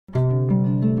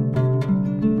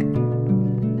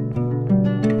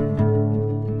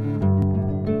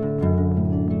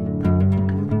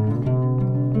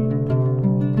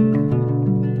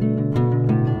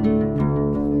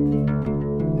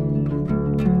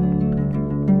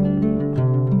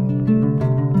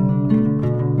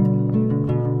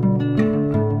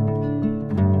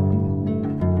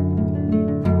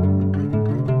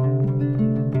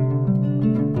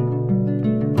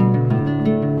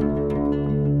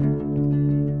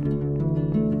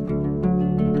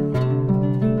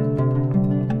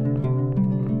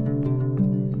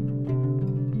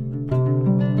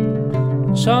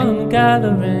solemn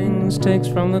gathering sticks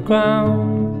from the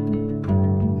ground.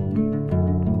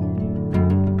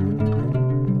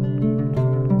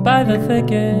 By the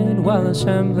thicket while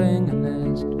assembling a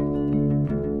nest.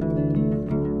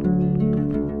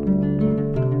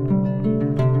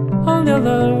 On the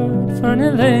alert for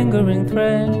any lingering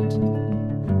threat.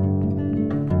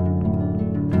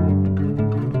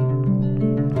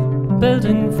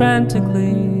 Building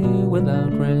frantically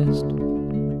without rest.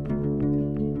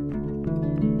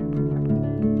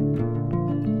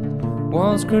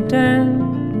 Walls grew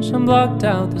dense and blocked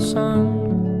out the sun,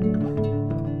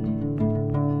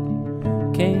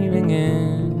 caving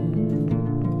in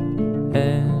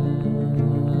everyone.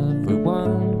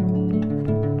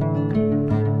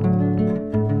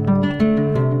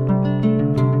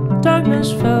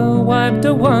 Darkness fell, wiped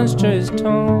the once joyous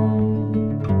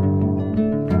tone,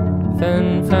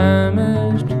 then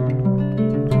famished,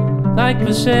 like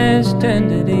possessed,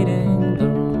 ended eating their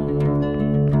own.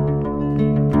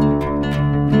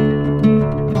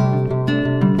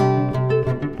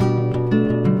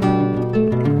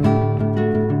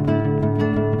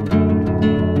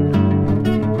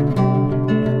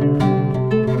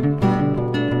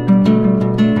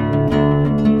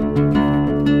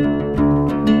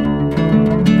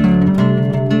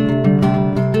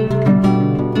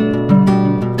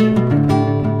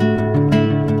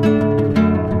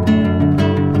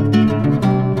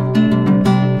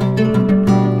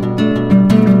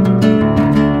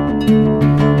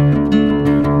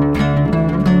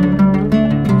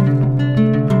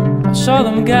 Saw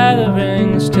them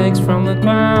gathering sticks from the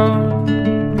ground.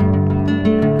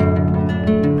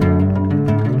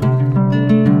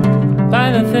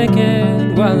 By the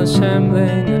thicket while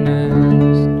assembling a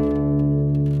nest.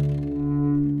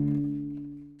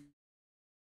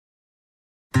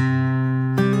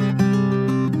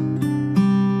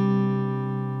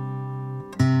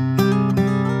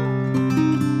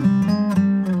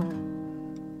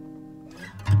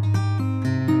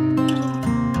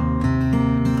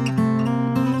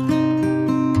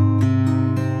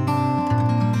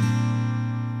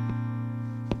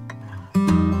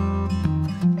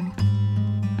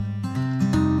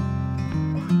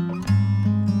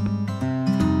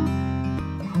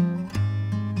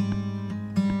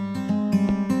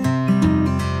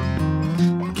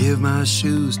 Give my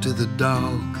shoes to the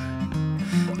dog,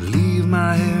 leave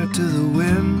my hair to the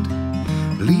wind,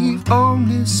 leave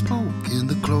only smoke in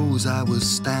the clothes I was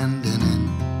standing in.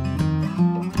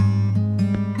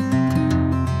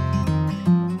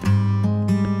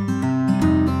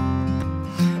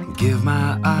 Give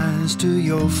my eyes to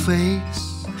your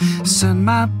face, send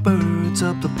my birds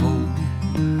up the pole,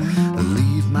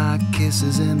 leave my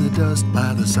kisses in the dust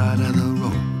by the side of the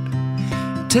road.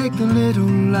 Take the little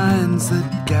lines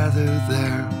that gather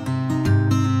there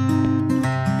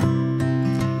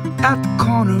at the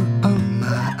corner of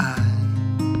my eye.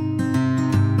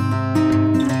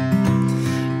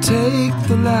 Take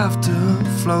the laughter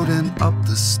floating up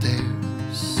the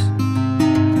stairs,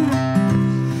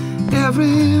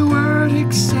 every word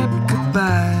except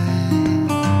goodbye.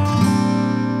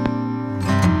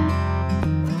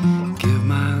 Give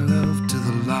my love to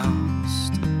the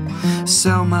lost,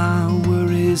 sell my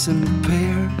worries in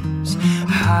pairs,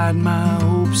 hide my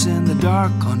hopes in the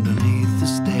dark underneath the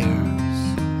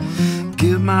stairs.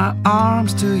 Give my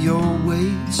arms to your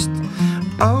waist,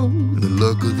 oh, the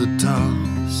look of the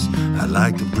toss. I'd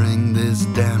like to bring this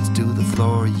dance to the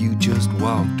floor you just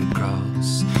walked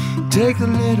across. Take the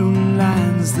little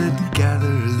lines that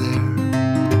gather there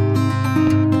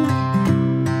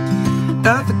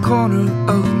at the corner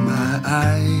of my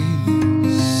eyes.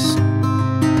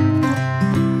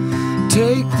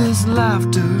 Take this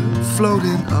laughter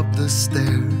floating up the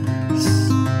stairs.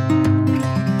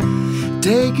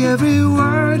 Take every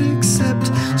word except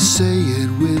say it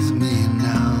with me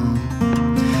now.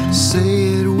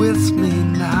 Say it with me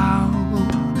now.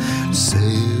 Say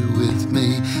it with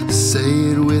me.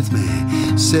 Say it with me.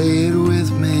 Say it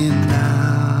with me now.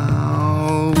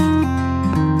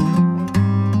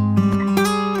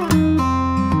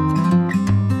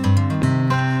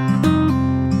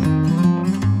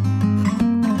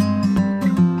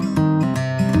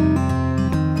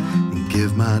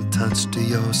 Give my touch to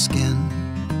your skin,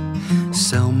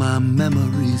 sell my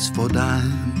memories for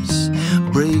dimes,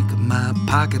 break my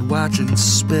pocket watch and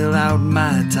spill out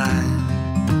my time.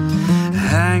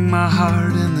 Hang my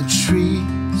heart in the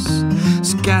trees,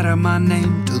 scatter my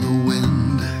name to the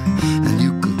wind, and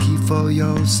you can keep for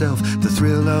yourself the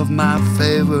thrill of my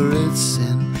favorite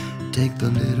sin. Take the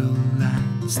little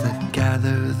lines that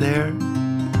gather there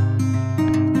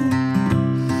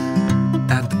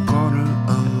at the corner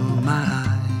of my eye.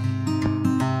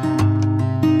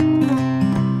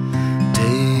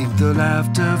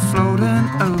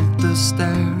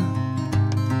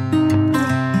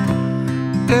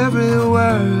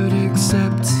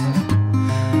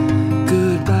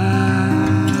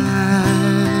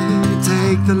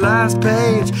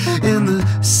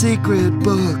 secret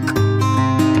book,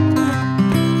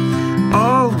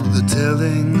 all the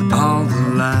telling, all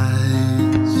the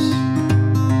lies.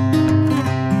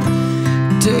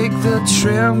 Take the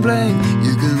trembling,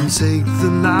 you can take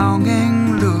the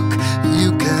longing. Look,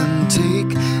 you can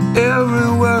take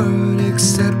every word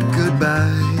except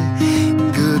goodbye,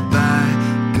 goodbye,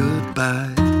 goodbye.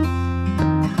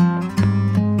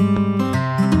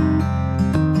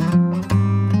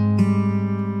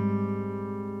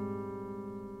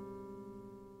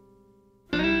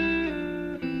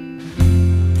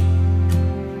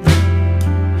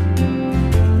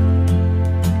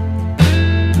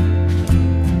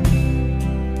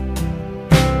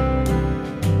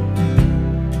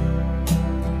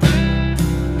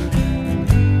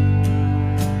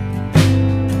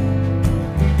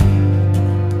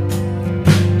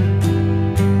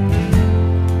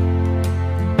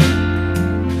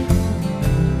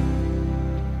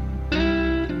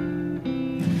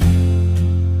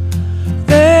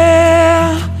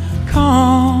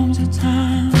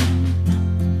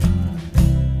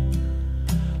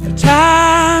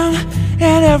 Time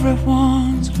in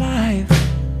everyone's life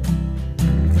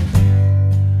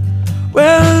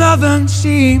where nothing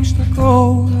seems to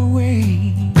go the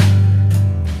way,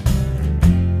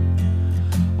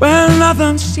 where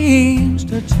nothing seems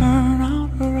to turn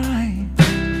out right.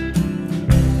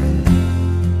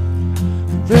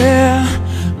 There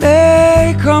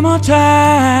may come a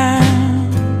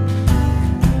time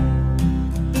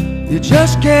you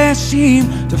just can't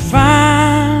seem to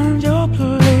find your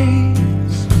place.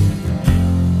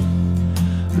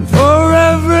 For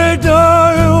every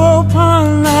door you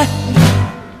open,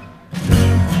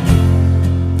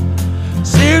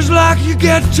 seems like you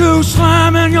get to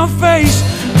slam in your face.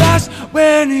 That's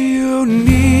when you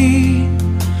need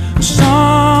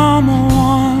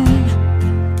someone,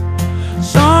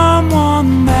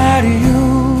 someone that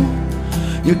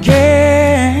you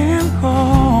can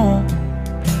call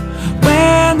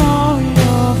when all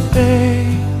your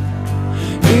faith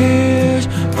is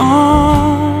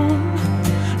gone.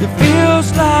 It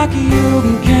feels like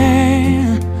you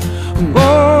can't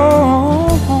go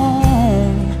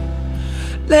home.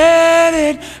 Let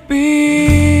it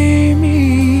be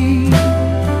me.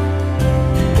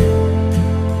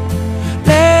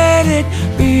 Let it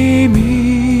be me.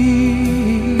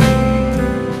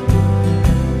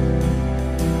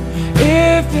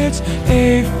 If it's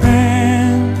a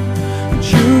friend that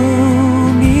you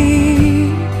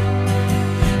need,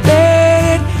 let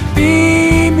it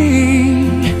be me.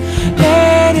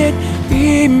 Let it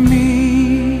be me.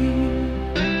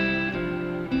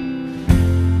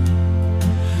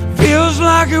 Feels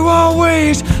like you're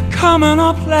always coming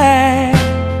up last.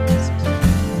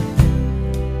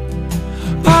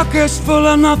 Pockets full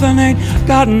of nothing, ain't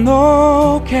got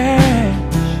no cash.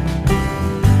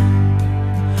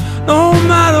 No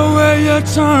matter where you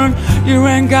turn, you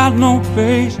ain't got no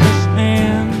place to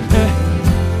stand.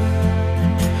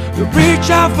 You reach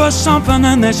out for something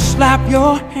and they slap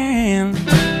your hand.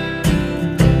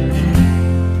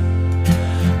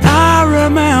 I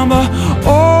remember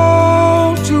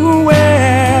all too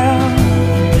well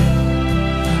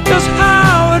just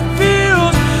how it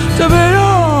feels to be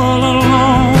all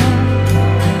alone,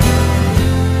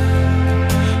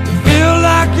 to feel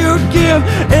like you'd give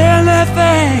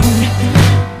anything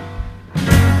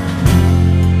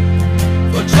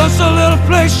for just a little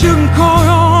place you can call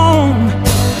your own.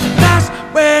 That's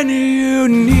when you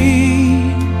need